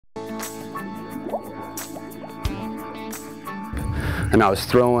and I was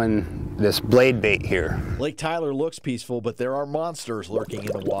throwing this blade bait here. Lake Tyler looks peaceful, but there are monsters lurking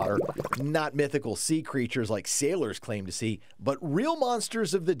in the water. Not mythical sea creatures like sailors claim to see, but real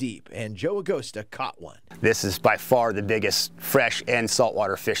monsters of the deep, and Joe Agosta caught one. This is by far the biggest fresh and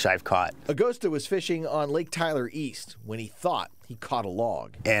saltwater fish I've caught. Agosta was fishing on Lake Tyler East when he thought he caught a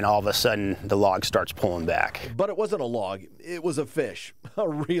log. And all of a sudden, the log starts pulling back. But it wasn't a log, it was a fish, a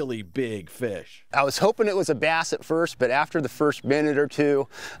really big fish. I was hoping it was a bass at first, but after the first minute or two,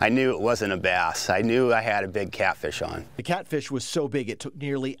 I knew it wasn't a bass. I knew I had a big catfish on. The catfish was so big it took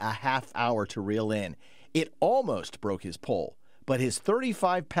nearly a half hour to reel in. It almost broke his pole, but his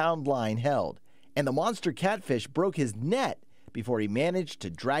 35-pound line held, and the monster catfish broke his net before he managed to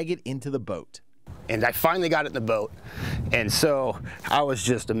drag it into the boat. And I finally got it in the boat, and so I was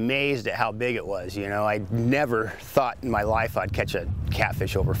just amazed at how big it was. You know, I never thought in my life I'd catch a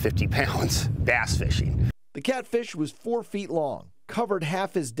catfish over 50 pounds bass fishing. The catfish was 4 feet long, covered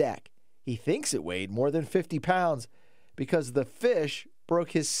half his deck. He thinks it weighed more than 50 pounds because the fish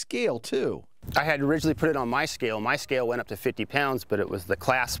broke his scale too. I had originally put it on my scale. My scale went up to 50 pounds, but it was the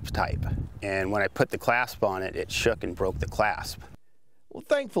clasp type. And when I put the clasp on it, it shook and broke the clasp. Well,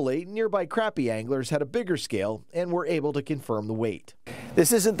 thankfully, nearby crappie anglers had a bigger scale and were able to confirm the weight.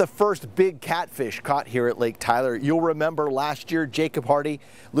 This isn't the first big catfish caught here at Lake Tyler. You'll remember last year, Jacob Hardy,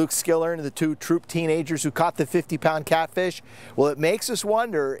 Luke Skillern, the two troop teenagers who caught the 50-pound catfish. Well, it makes us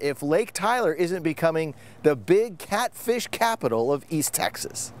wonder if Lake Tyler isn't becoming the big catfish capital of East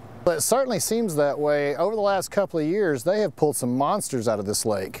Texas. Well, it certainly seems that way. Over the last couple of years, they have pulled some monsters out of this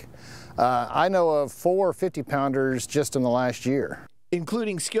lake. I know of 4 50-pounders just in the last year,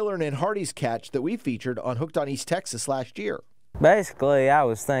 including Skillern and Hardy's catch that we featured on Hooked on East Texas last year. Basically, I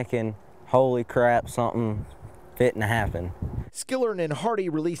was thinking, holy crap, something fitting to happen. Skillern and Hardy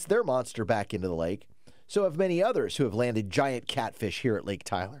released their monster back into the lake. So have many others who have landed giant catfish here at Lake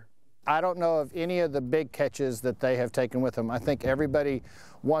Tyler. I don't know of any of the big catches that they have taken with them. I think everybody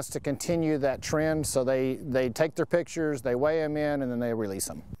wants to continue that trend, so they take their pictures, they weigh them in, and then they release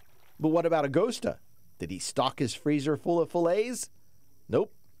them. But what about Agosta? Did he stock his freezer full of fillets?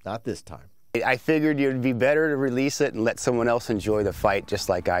 Nope, not this time. I figured it would be better to release it and let someone else enjoy the fight just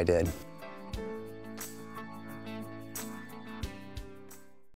like I did.